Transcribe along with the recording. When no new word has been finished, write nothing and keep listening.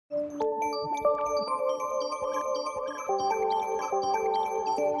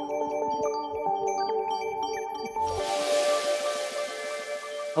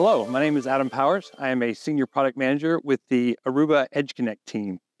Hello, my name is Adam Powers. I am a Senior Product Manager with the Aruba EdgeConnect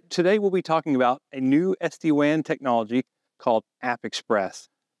team. Today we'll be talking about a new SD-WAN technology called AppExpress.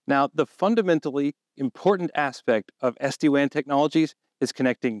 Now, the fundamentally important aspect of SD-WAN technologies is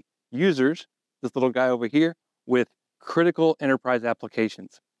connecting users, this little guy over here, with critical enterprise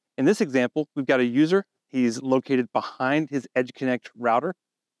applications. In this example, we've got a user. He's located behind his EdgeConnect router.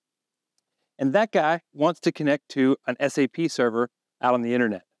 And that guy wants to connect to an SAP server out on the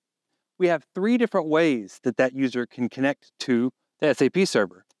internet. We have three different ways that user can connect to the SAP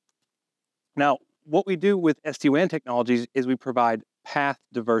server. Now, what we do with SD-WAN technologies is we provide path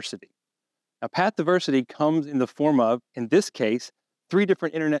diversity. Now, path diversity comes in the form of, in this case, three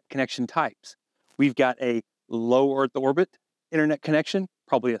different internet connection types. We've got a low Earth orbit internet connection,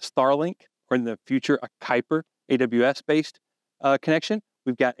 probably a Starlink, or in the future, a Kuiper AWS-based connection.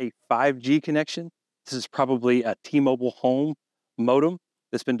 We've got a 5G connection. This is probably a T-Mobile home modem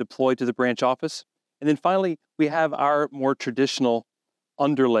that's been deployed to the branch office. And then finally, we have our more traditional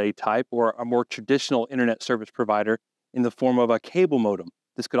underlay type or a more traditional internet service provider in the form of a cable modem.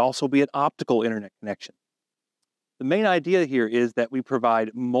 This could also be an optical internet connection. The main idea here is that we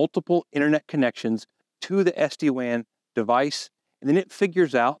provide multiple internet connections to the SD-WAN device, and then it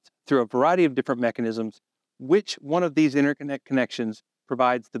figures out through a variety of different mechanisms which one of these internet connections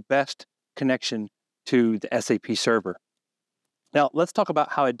provides the best connection to the SAP server. Now, let's talk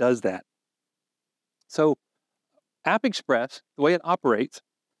about how it does that. So, AppExpress, the way it operates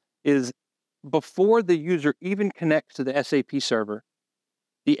is before the user even connects to the SAP server,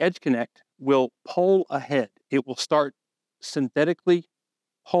 the EdgeConnect will poll ahead. It will start synthetically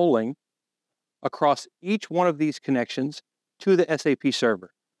polling across each one of these connections to the SAP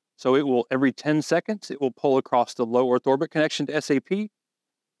server. So it will, every 10 seconds, it will poll across the low Earth orbit connection to SAP.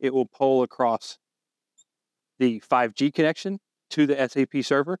 It will poll across the 5G connection to the SAP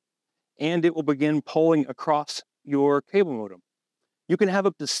server, and it will begin polling across your cable modem. You can have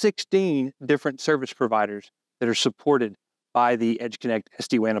up to 16 different service providers that are supported by the EdgeConnect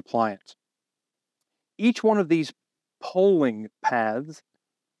SD-WAN appliance. Each one of these polling paths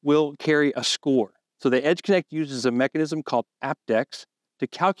will carry a score. So the EdgeConnect uses a mechanism called AppDex to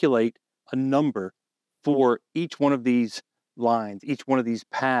calculate a number for each one of these lines, each one of these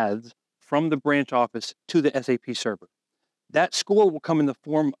paths from the branch office to the SAP server. That score will come in the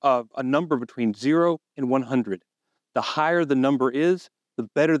form of a number between 0 and 100. The higher the number is, the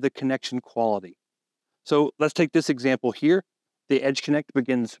better the connection quality. So let's take this example here. The EdgeConnect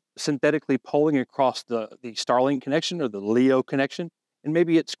begins synthetically polling across the Starlink connection or the LEO connection, and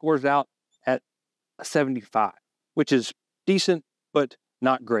maybe it scores out at a 75, which is decent, but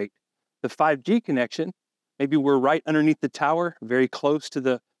not great. The 5G connection, maybe we're right underneath the tower, very close to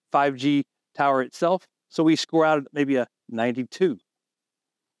the 5G tower itself, so we score out at maybe a 92.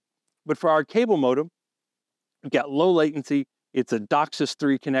 But for our cable modem, we've got low latency. It's a DOCSIS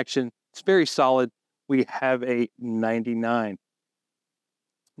 3 connection. It's very solid. We have a 99.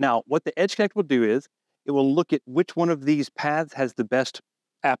 Now, what the EdgeConnect will do is it will look at which one of these paths has the best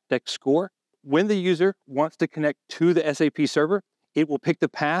AppDex score. When the user wants to connect to the SAP server, it will pick the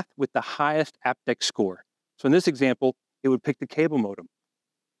path with the highest AppDex score. So in this example, it would pick the cable modem.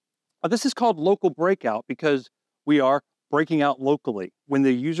 Now, this is called local breakout because we are breaking out locally. When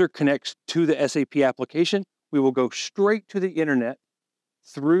the user connects to the SAP application, we will go straight to the internet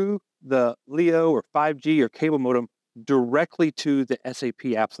through the LEO or 5G or cable modem directly to the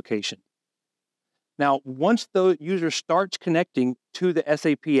SAP application. Now, once the user starts connecting to the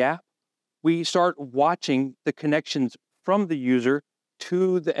SAP app, we start watching the connections from the user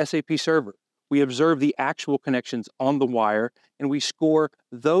to the SAP server. We observe the actual connections on the wire, and we score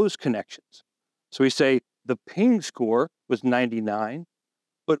those connections. So we say the ping score was 99,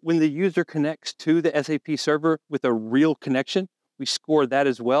 but when the user connects to the SAP server with a real connection, we score that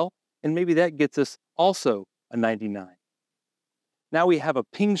as well, and maybe that gets us also a 99. Now we have a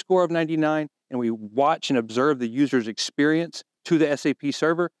ping score of 99, and we watch and observe the user's experience to the SAP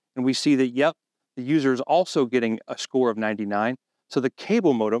server, and we see that, yep, the user is also getting a score of 99. So the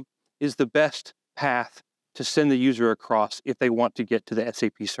cable modem is the best path to send the user across if they want to get to the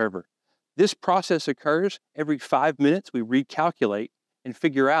SAP server. This process occurs every 5 minutes. We recalculate and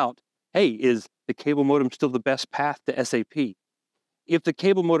figure out, hey, is the cable modem still the best path to SAP? If the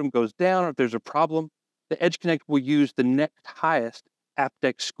cable modem goes down or if there's a problem, the EdgeConnect will use the next highest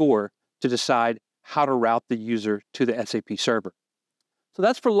AppDex score to decide how to route the user to the SAP server. So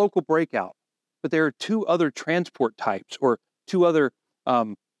that's for local breakout. But there are two other transport types or two other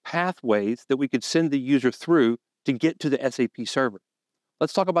pathways that we could send the user through to get to the SAP server.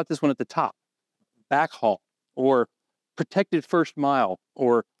 Let's talk about this one at the top. Backhaul, or protected first mile,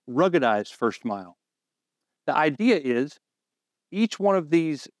 or ruggedized first mile. The idea is each one of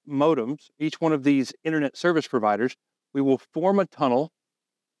these modems, each one of these internet service providers, we will form a tunnel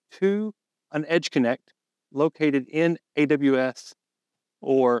to an EdgeConnect located in AWS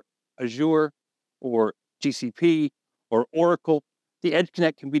or Azure or GCP or Oracle. The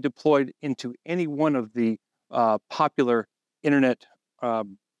EdgeConnect can be deployed into any one of the popular internet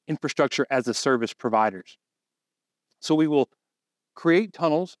infrastructure as a service providers. So we will create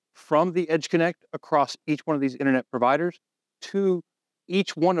tunnels from the EdgeConnect across each one of these internet providers to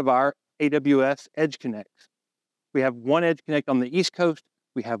each one of our AWS EdgeConnects. We have one EdgeConnect on the East Coast.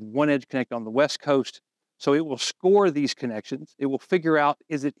 We have one EdgeConnect on the West Coast. So it will score these connections. It will figure out,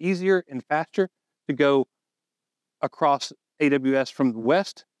 is it easier and faster to go across AWS from the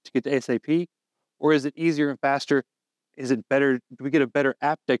West to get to SAP? Or is it easier and faster? Is it better? Do we get a better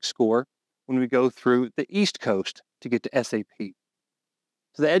AppDex score when we go through the East Coast to get to SAP?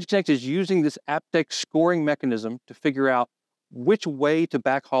 So the EdgeConnect is using this AppDex scoring mechanism to figure out which way to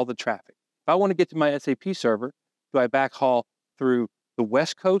backhaul the traffic. If I want to get to my SAP server, do I backhaul through the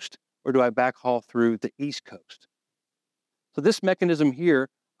West Coast or do I backhaul through the East Coast? So this mechanism here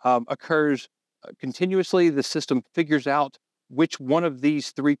occurs continuously. The system figures out which one of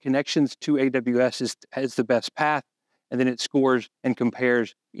these three connections to AWS has the best path, and then it scores and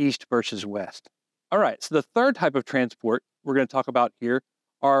compares East versus West. All right, so the third type of transport we're going to talk about here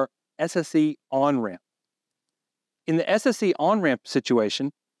are SSE on-ramp. In the SSE on-ramp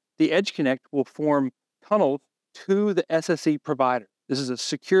situation, the EdgeConnect will form tunnels to the SSE provider. This is a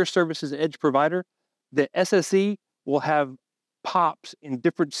secure services edge provider. The SSE will have PoPs in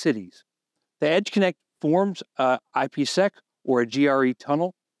different cities. The EdgeConnect forms a IPsec or a GRE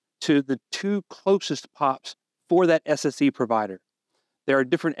tunnel to the two closest PoPs for that SSE provider. There are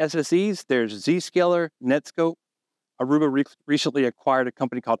different SSEs. There's Zscaler, Netskope. Aruba recently acquired a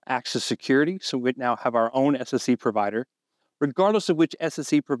company called Axis Security, so we now have our own SSE provider. Regardless of which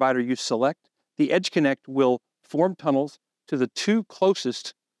SSE provider you select, the EdgeConnect will form tunnels to the two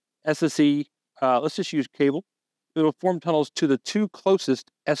closest SSE, let's just use cable. It will form tunnels to the two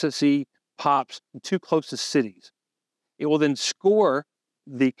closest SSE PoPs, the two closest cities. It will then score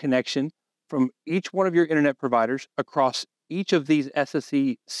the connection from each one of your internet providers across each of these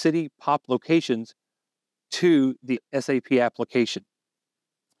SSE city PoP locations to the SAP application.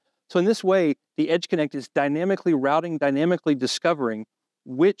 So in this way, the EdgeConnect is dynamically routing, dynamically discovering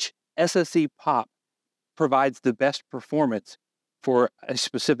which SSE PoP provides the best performance for a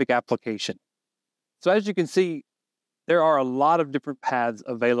specific application. So as you can see, there are a lot of different paths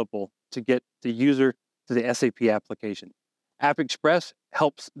available to get the user to the SAP application. AppExpress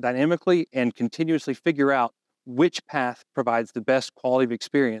helps dynamically and continuously figure out which path provides the best quality of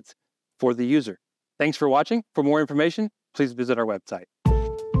experience for the user. Thanks for watching. For more information, please visit our website.